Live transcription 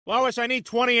Lois, I need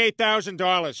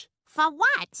 $28,000. For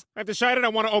what? I've decided I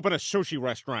want to open a sushi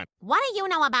restaurant. What do you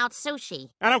know about sushi?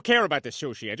 I don't care about the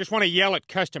sushi. I just want to yell at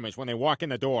customers when they walk in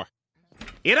the door.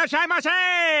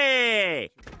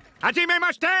 Irashaimase!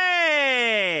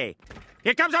 Hajime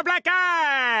Here comes a black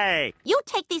guy! You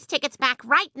take these tickets back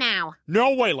right now.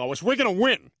 No way, Lois. We're going to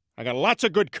win. I got lots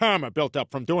of good karma built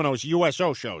up from doing those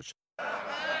USO shows.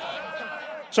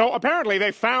 So apparently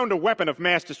they found a weapon of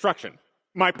mass destruction.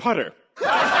 My putter. All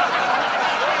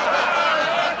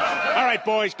right,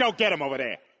 boys, go get him over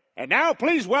there. And now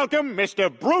please welcome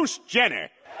Mr. Bruce Jenner.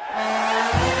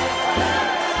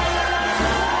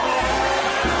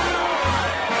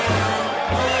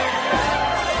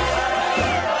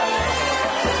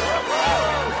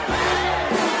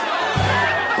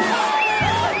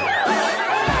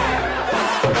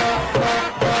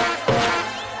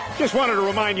 Just wanted to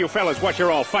remind you fellas what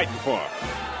you're all fighting for.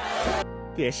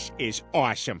 This is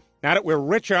awesome. Now that we're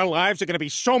rich, our lives are going to be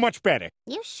so much better.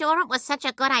 You sure it was such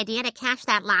a good idea to cash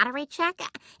that lottery check?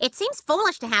 It seems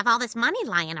foolish to have all this money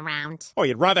lying around. Oh,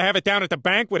 you'd rather have it down at the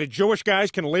bank where the Jewish guys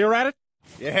can leer at it?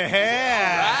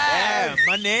 Yeah,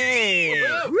 money.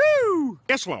 Woo!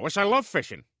 Yes, Lois, I love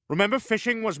fishing. Remember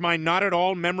fishing was my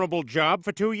not-at-all memorable job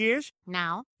for 2 years?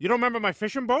 No. You don't remember my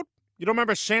fishing boat? You don't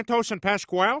remember Santos and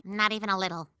Pascual? Not even a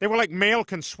little. They were like male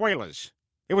consuelas.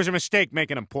 It was a mistake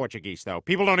making them Portuguese, though.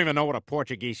 People don't even know what a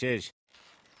Portuguese is.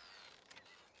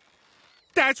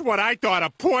 That's what I thought a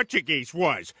Portuguese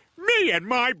was. Me and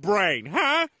my brain,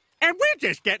 huh? And we're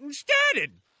just getting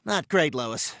started. Not great,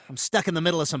 Lois. I'm stuck in the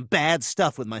middle of some bad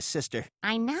stuff with my sister.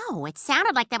 I know. It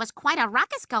sounded like there was quite a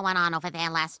ruckus going on over there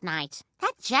last night.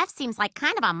 That Jeff seems like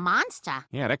kind of a monster.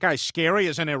 Yeah, that guy's scary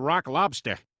as an Iraq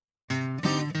lobster.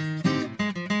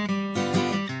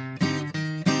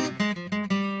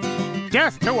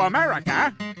 Death to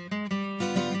America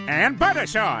and butter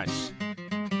sauce.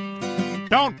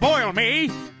 Don't boil me.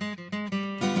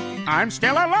 I'm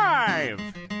still alive.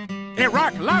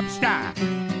 Iraq lobster.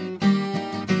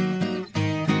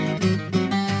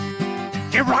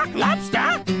 Iraq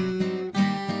lobster?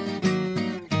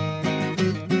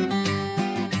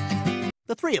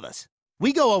 The three of us.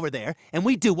 We go over there and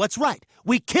we do what's right.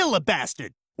 We kill a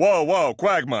bastard. Whoa, whoa,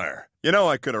 Quagmire. You know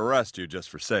I could arrest you just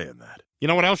for saying that. You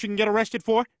know what else you can get arrested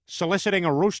for? Soliciting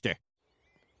a rooster.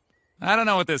 I don't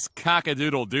know what this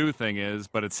cock-a-doodle-doo thing is,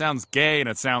 but it sounds gay and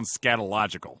it sounds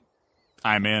scatological.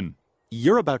 I'm in.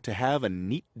 You're about to have a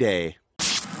neat day.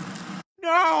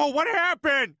 No, what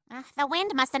happened? The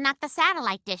wind must have knocked the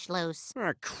satellite dish loose.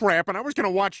 Ah, crap, and I was going to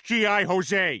watch G.I.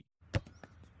 Jose.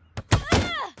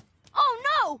 Ah! Oh,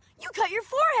 no! You cut your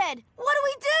forehead! What do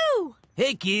we do?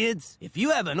 Hey, kids, if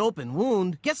you have an open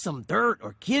wound, get some dirt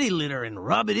or kitty litter and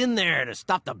rub it in there to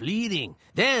stop the bleeding.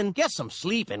 Then get some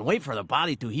sleep and wait for the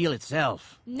body to heal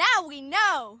itself. Now we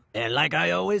know! And like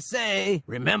I always say,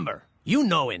 remember, you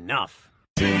know enough.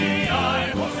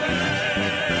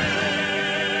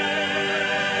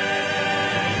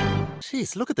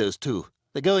 Jeez, look at those two.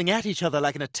 They're going at each other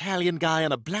like an Italian guy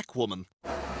and a black woman.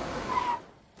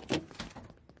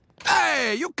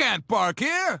 Hey, you can't park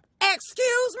here!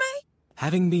 Excuse me?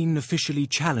 Having been officially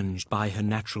challenged by her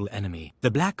natural enemy,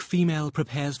 the black female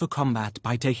prepares for combat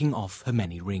by taking off her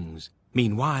many rings.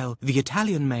 Meanwhile, the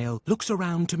Italian male looks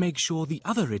around to make sure the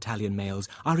other Italian males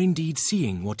are indeed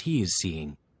seeing what he is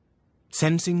seeing.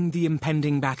 Sensing the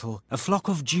impending battle, a flock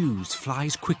of Jews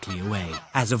flies quickly away,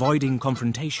 as avoiding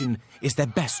confrontation is their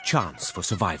best chance for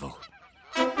survival.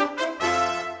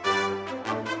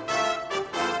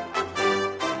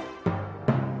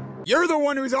 You're the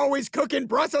one who's always cooking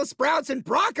Brussels sprouts and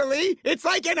broccoli. It's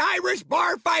like an Irish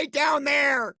bar fight down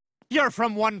there. You're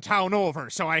from one town over,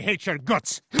 so I hate your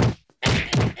guts.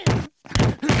 I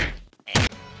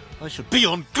should be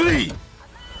on glee.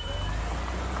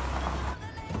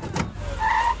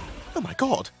 Oh my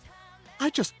God. I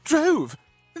just drove.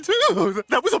 Oh,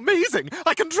 that was amazing.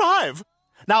 I can drive.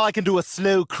 Now I can do a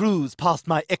slow cruise past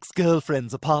my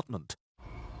ex-girlfriend's apartment.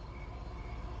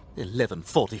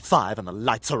 11:45 and the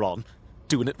lights are on.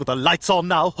 Doing it with the lights on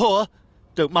now, whore.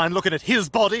 Don't mind looking at his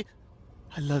body.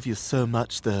 I love you so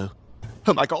much, though.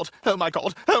 Oh my God, oh my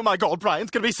God, oh my God, Brian's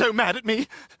gonna be so mad at me.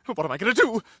 What am I gonna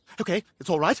do? Okay, it's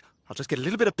all right. I'll just get a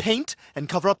little bit of paint and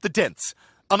cover up the dents.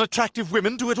 Unattractive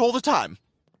women do it all the time.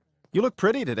 You look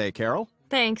pretty today, Carol.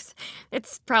 Thanks.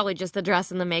 It's probably just the dress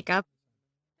and the makeup.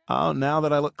 Oh, now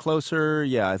that I look closer,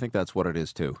 yeah, I think that's what it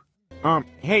is, too.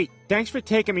 Hey, thanks for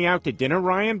taking me out to dinner,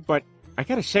 Ryan, but I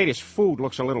gotta say this food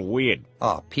looks a little weird.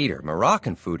 Oh, Peter,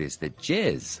 Moroccan food is the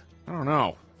jizz. I don't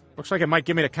know. Looks like it might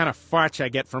give me the kind of farts I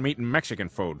get from eating Mexican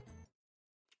food.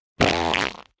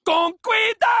 Con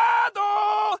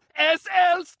cuidado! es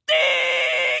el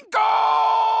stinko!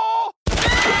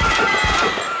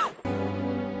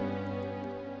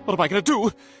 What am I going to do?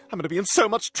 I'm going to be in so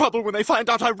much trouble when they find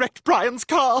out I wrecked Brian's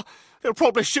car. They'll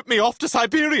probably ship me off to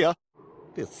Siberia.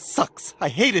 This sucks. I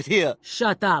hate it here.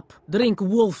 Shut up. Drink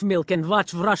wolf milk and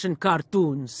watch Russian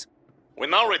cartoons. We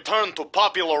now return to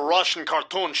popular Russian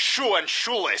cartoon Shoe and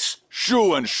Shoeless.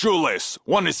 Shoe and shoeless.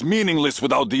 One is meaningless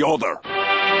without the other.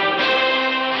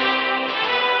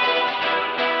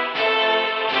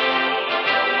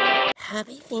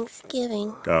 Happy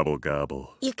Thanksgiving. Gobble,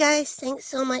 gobble. You guys, thanks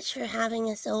so much for having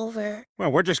us over.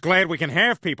 Well, we're just glad we can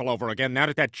have people over again now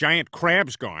that that giant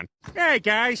crab's gone. Hey,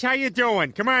 guys, how you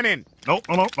doing? Come on in. No.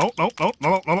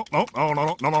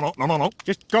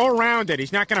 Just go around it.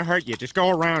 He's not going to hurt you. Just go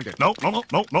around it. No. All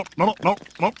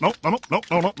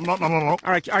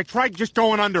right, I tried just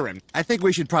going under him. I think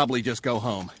we should probably just go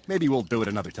home. Maybe we'll do it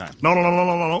another time.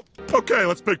 No. Okay,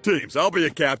 let's pick teams. I'll be a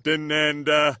captain, and,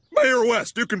 Mayor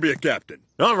West, you can be a captain.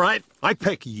 All right, I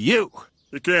pick you.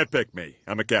 You can't pick me.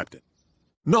 I'm a captain.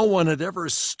 No one had ever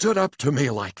stood up to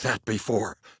me like that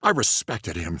before. I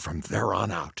respected him from there on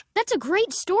out. That's a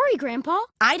great story, Grandpa.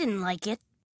 I didn't like it.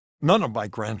 None of my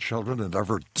grandchildren had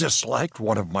ever disliked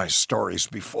one of my stories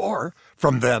before.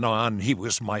 From then on, he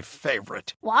was my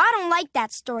favorite. Well, I don't like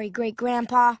that story,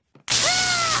 Great-Grandpa.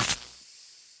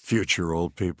 Future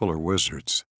old people are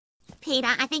wizards. Peter,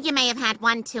 I think you may have had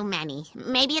one too many.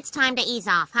 Maybe it's time to ease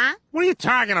off, huh? What are you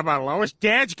talking about, Lois?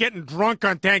 Dad's getting drunk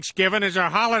on Thanksgiving is a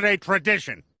holiday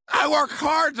tradition. I work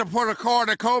hard to put a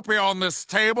cornucopia on this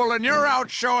table, and you're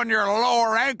out showing your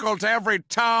lower ankle to every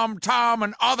Tom,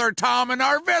 and other Tom in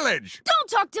our village. Don't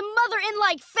talk to Mother in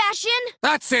like fashion.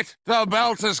 That's it. The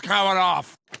belt is coming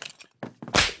off.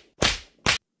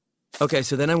 Okay,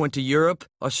 so then I went to Europe,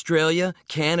 Australia,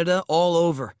 Canada, all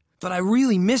over. But I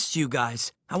really missed you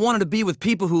guys. I wanted to be with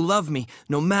people who love me,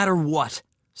 no matter what.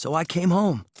 So I came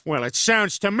home. Well, it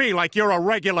sounds to me like you're a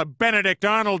regular Benedict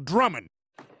Arnold Drummond.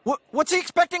 What's he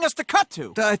expecting us to cut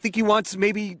to? I think he wants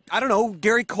maybe, I don't know,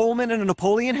 Gary Coleman in a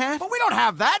Napoleon hat? But we don't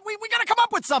have that. We gotta come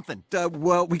up with something.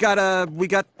 Well, we got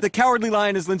the Cowardly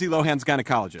Lion as Lindsay Lohan's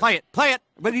gynecologist. Play it.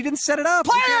 But he didn't set it up.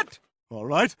 Play it! All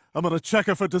right, I'm gonna check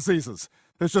her for diseases.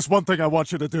 There's just one thing I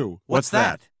want you to do. What's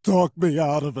that? Talk me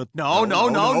out of it. No.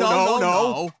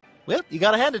 Well, you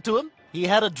gotta hand it to him. He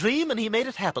had a dream and he made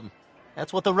it happen.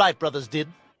 That's what the Wright brothers did.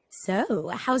 So,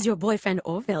 how's your boyfriend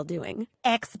Orville doing?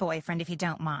 Ex-boyfriend, if you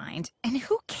don't mind. And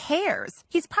who cares?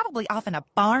 He's probably off in a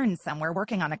barn somewhere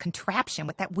working on a contraption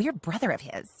with that weird brother of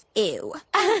his. Ew.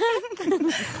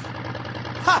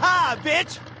 Ha-ha,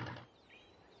 bitch!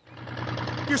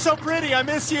 You're so pretty, I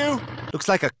miss you. Looks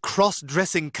like a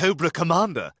cross-dressing Cobra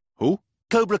Commander. Who?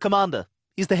 Cobra Commander.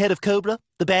 He's the head of Cobra,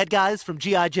 the bad guys from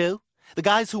G.I. Joe. The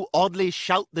guys who oddly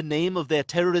shout the name of their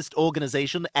terrorist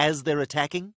organization as they're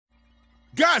attacking.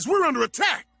 Guys, we're under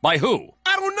attack! By who?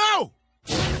 I don't know!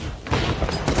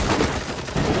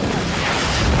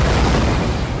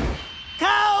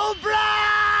 Cobra!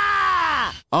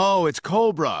 Oh, it's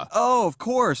Cobra. Oh, of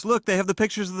course. Look, they have the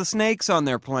pictures of the snakes on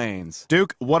their planes.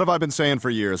 Duke, what have I been saying for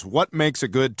years? What makes a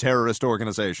good terrorist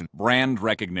organization? Brand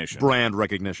recognition. Brand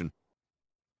recognition.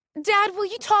 Dad, will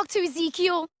you talk to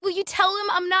Ezekiel? Will you tell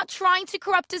him I'm not trying to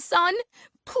corrupt his son?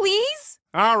 Please?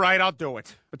 All right, I'll do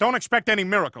it. But don't expect any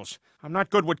miracles. I'm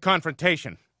not good with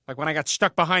confrontation. Like when I got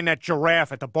stuck behind that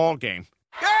giraffe at the ball game.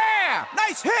 Yeah!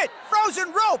 Nice hit!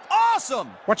 Frozen rope! Awesome!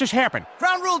 What just happened?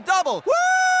 Ground rule double!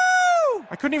 Woo!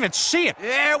 I couldn't even see it.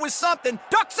 Yeah, it was something.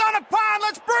 Ducks on a pond!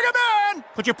 Let's bring him in!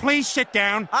 Could you please sit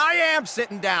down? I am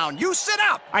sitting down. You sit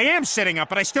up! I am sitting up,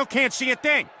 but I still can't see a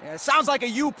thing. Yeah, sounds like a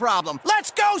you problem.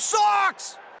 Let's go,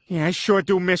 Sox! Yeah, I sure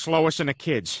do miss Lois and the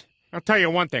kids. I'll tell you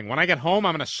one thing. When I get home,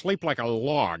 I'm gonna sleep like a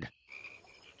log.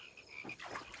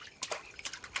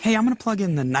 Hey, I'm gonna plug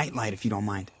in the nightlight if you don't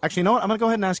mind. Actually, you know what? I'm gonna go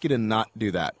ahead and ask you to not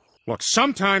do that. Look,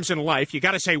 sometimes in life, you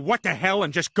gotta say what the hell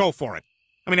and just go for it.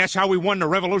 I mean, that's how we won the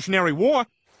Revolutionary War.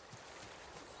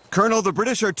 Colonel, the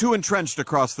British are too entrenched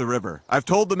across the river. I've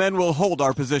told the men we'll hold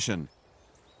our position.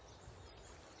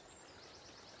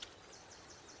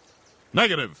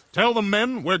 Negative. Tell the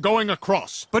men we're going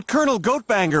across. But Colonel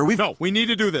Goatbanger, we've... No, we need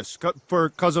to do this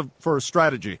for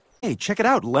strategy. Hey, check it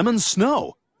out. Lemon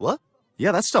snow. What?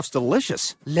 Yeah, that stuff's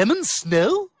delicious. Lemon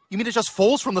snow? You mean it just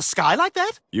falls from the sky like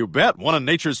that? You bet. One of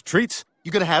nature's treats.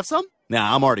 You gonna have some?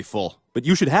 Nah, I'm already full. But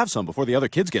you should have some before the other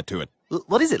kids get to it.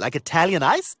 What is it, like Italian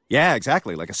ice? Yeah,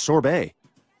 exactly, like a sorbet.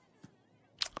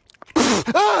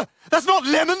 Ah! That's not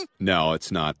lemon! No,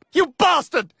 it's not. You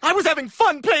bastard! I was having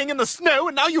fun playing in the snow,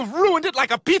 and now you've ruined it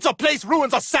like a pizza place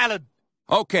ruins a salad!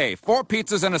 Okay, 4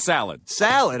 pizzas and a salad.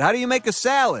 Salad? How do you make a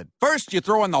salad? First, you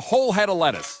throw in the whole head of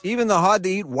lettuce. Even the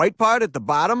hard-to-eat white part at the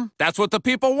bottom? That's what the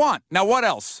people want. Now what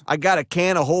else? I got a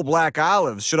can of whole black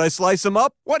olives. Should I slice them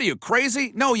up? What are you,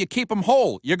 crazy? No, you keep them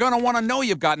whole. You're gonna want to know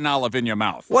you've got an olive in your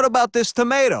mouth. What about this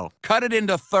tomato? Cut it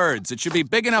into thirds. It should be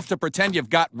big enough to pretend you've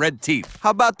got red teeth.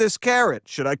 How about this carrot?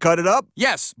 Should I cut it up?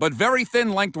 Yes, but very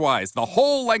thin lengthwise. The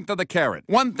whole length of the carrot.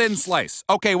 One thin slice.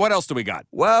 Okay, what else do we got?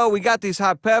 Well, we got these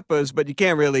hot peppers, but you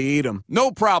can't really eat them.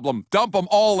 No problem. Dump them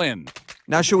all in.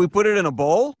 Now, should we put it in a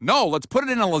bowl? No, let's put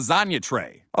it in a lasagna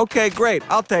tray. Okay, great.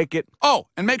 I'll take it. Oh,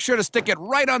 and make sure to stick it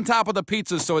right on top of the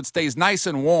pizza so it stays nice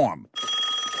and warm.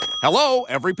 Hello,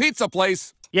 every pizza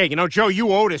place. Yeah, you know, Joe,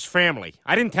 you owe this family.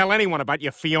 I didn't tell anyone about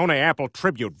your Fiona Apple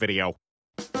tribute video.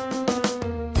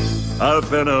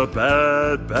 I've been a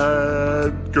bad,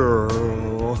 bad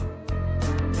girl.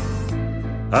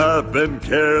 I've been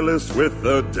careless with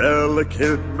a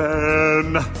delicate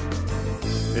man.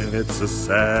 And it's a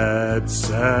sad,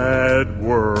 sad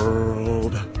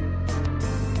world.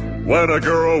 When a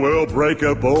girl will break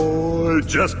a boy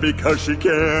just because she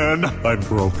can. I'm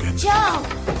broken. Joe,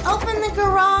 open the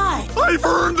garage. I've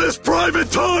earned this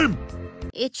private time!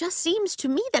 It just seems to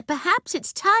me that perhaps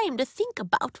it's time to think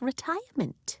about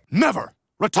retirement. Never!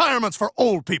 Retirement's for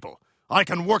old people. I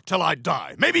can work till I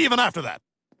die, maybe even after that.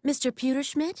 Mr.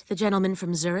 Pewterschmidt, the gentlemen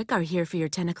from Zurich are here for your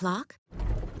 10 o'clock.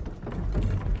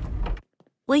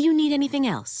 Will you need anything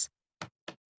else?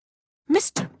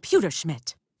 Mr.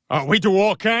 Pewterschmidt. Oh, we do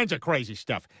all kinds of crazy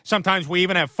stuff. Sometimes we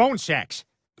even have phone sex.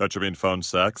 Don't you mean phone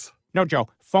sex? No, Joe,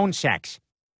 phone sex.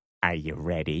 Are you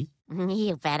ready?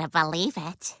 You better believe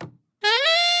it.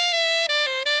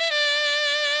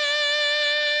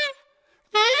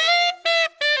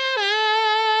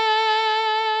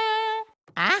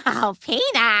 Oh,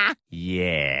 Peter.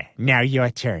 Yeah, now your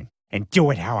turn. And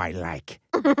do it how I like.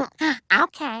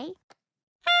 Okay.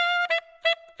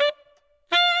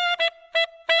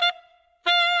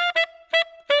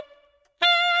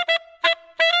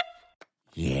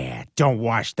 Yeah, don't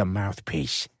wash the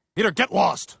mouthpiece. Peter, get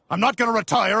lost. I'm not gonna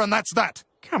retire, and that's that.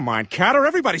 Come on, Carter.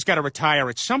 Everybody's got to retire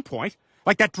at some point.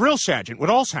 Like that drill sergeant with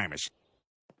Alzheimer's.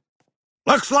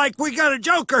 Looks like we got a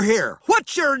joker here.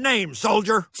 What's your name,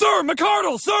 soldier? Sir,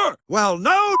 McCardle, sir! Well,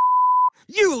 no.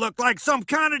 You look like some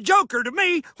kind of joker to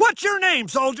me. What's your name,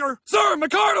 soldier? Sir,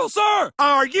 McCardle, sir!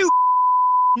 Are you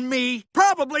me?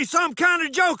 Probably some kind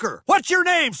of joker. What's your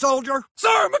name, soldier?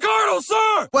 Sir, McCardle,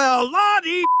 sir! Well,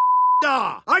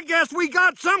 la-dee-da. I guess we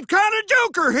got some kind of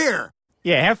joker here.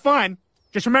 Yeah, have fun.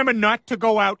 Just remember not to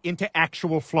go out into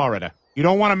actual Florida. You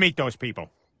don't want to meet those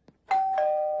people.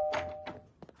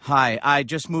 Hi, I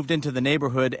just moved into the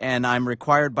neighborhood, and I'm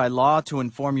required by law to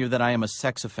inform you that I am a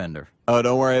sex offender. Oh,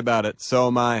 don't worry about it. So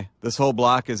am I. This whole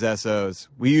block is SOs.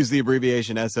 We use the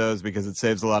abbreviation SOs because it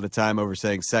saves a lot of time over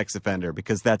saying sex offender,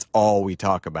 because that's all we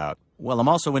talk about. Well, I'm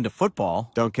also into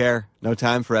football. Don't care. No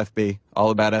time for FB. All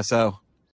about SO.